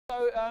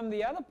So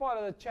the other part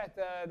of the chat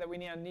that we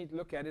need to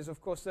look at is, of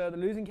course, the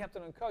losing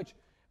captain and coach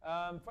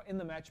in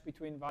the match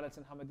between Violets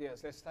and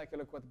Hamadias. Let's take a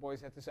look what the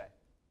boys had to say.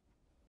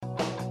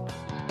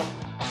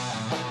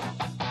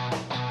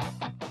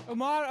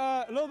 Omar,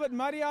 a little bit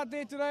muddy out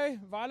there today.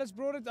 Violets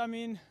brought it. I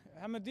mean,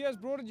 Hamadias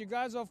brought it. You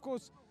guys are, of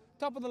course,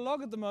 top of the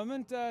log at the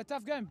moment.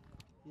 Tough game.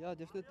 Yeah,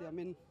 definitely. I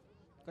mean,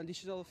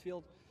 conditions on the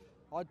field,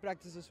 hard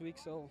practice this week.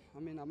 So, I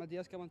mean,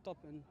 Hamadias came on top,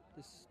 and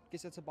just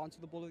guess that's a bounce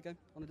of the ball of the game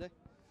on the day.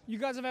 You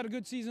guys have had a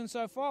good season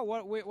so far.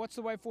 What's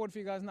the way forward for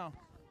you guys now?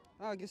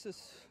 I guess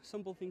it's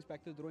simple things,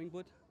 back to the drawing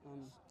board.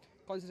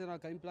 Concentrate on our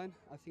game plan.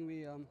 I think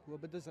we were a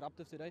bit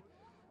disruptive today.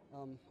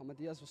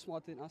 Hamadias was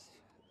smarter than us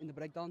in the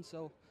breakdown,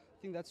 so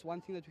I think that's one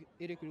thing that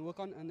Eric can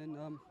work on, and then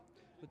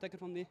we'll take it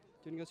from there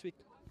during this week.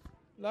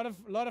 Lot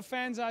of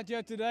fans out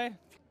here today.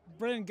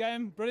 Brilliant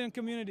game, brilliant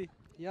community.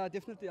 Yeah,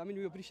 definitely. I mean,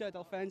 we appreciate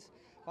our fans,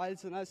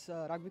 Violets and us,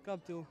 Rugby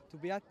Club to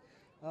be at.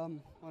 I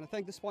want to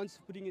thank the sponsors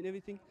for putting in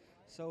everything.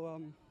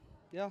 So,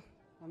 yeah,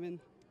 I mean,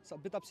 it's a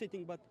bit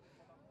upsetting, but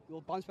we'll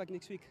bounce back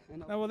next week.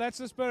 And well, that's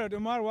the spirit.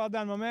 Umar, well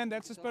done, my man.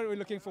 That's the spirit we're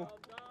looking for.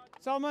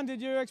 Salman,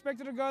 did you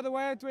expect it to go the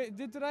way it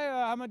did today?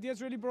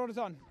 Hamadias really brought it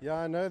on.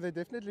 Yeah, no, they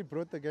definitely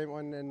brought the game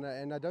on,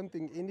 and I don't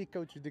think any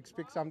coach would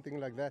expect something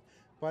like that.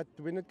 But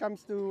when it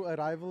comes to a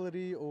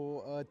rivalry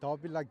or a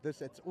derby like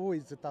this, it's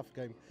always a tough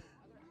game.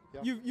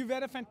 Yeah. You've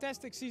had a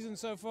fantastic season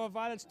so far.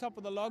 Violet's top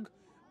of the log.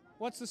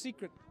 What's the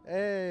secret?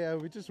 Hey,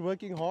 we're just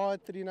working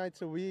hard 3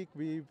 nights a week.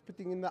 We're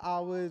putting in the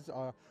hours.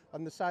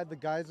 On the side, the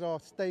guys are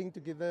staying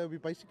together. We're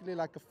basically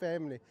like a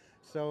family.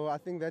 So I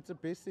think that's the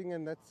best thing,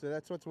 and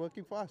that's what's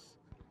working for us.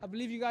 I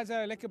believe you guys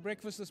had a lekker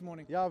breakfast this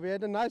morning. Yeah, we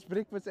had a nice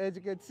breakfast, as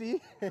you can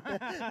see.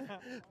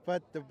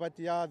 but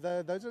yeah,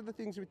 those are the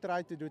things we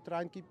try to do.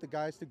 Try and keep the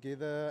guys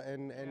together,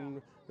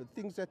 and the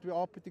things that we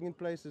are putting in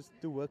place is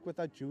to work with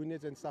our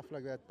juniors and stuff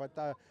like that.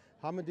 But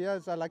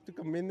Hamadias, I like to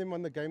commend them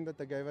on the game that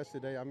they gave us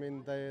today. I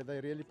mean, they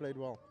really played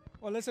well.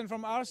 Well, listen,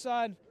 from our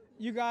side,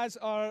 you guys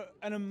are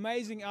an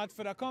amazing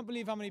outfit. I can't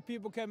believe how many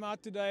people came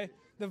out today.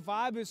 The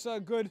vibe is so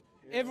good.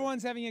 Yeah.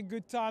 Everyone's having a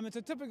good time. It's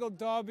a typical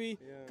derby.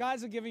 Yeah.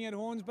 Guys are giving it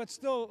horns, but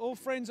still all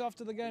friends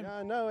after the game.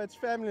 Yeah, no, it's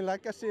family.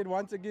 Like I said,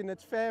 once again,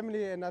 it's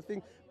family. And I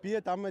think be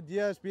it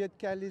Hamadias, be it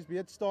Callies, be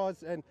it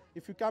Stars, and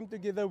if you come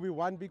together, we're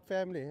one big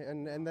family.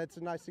 And that's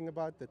a nice thing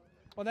about it.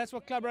 Well, that's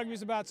what club rugby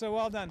is about, so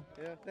well done.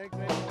 Yeah, thanks.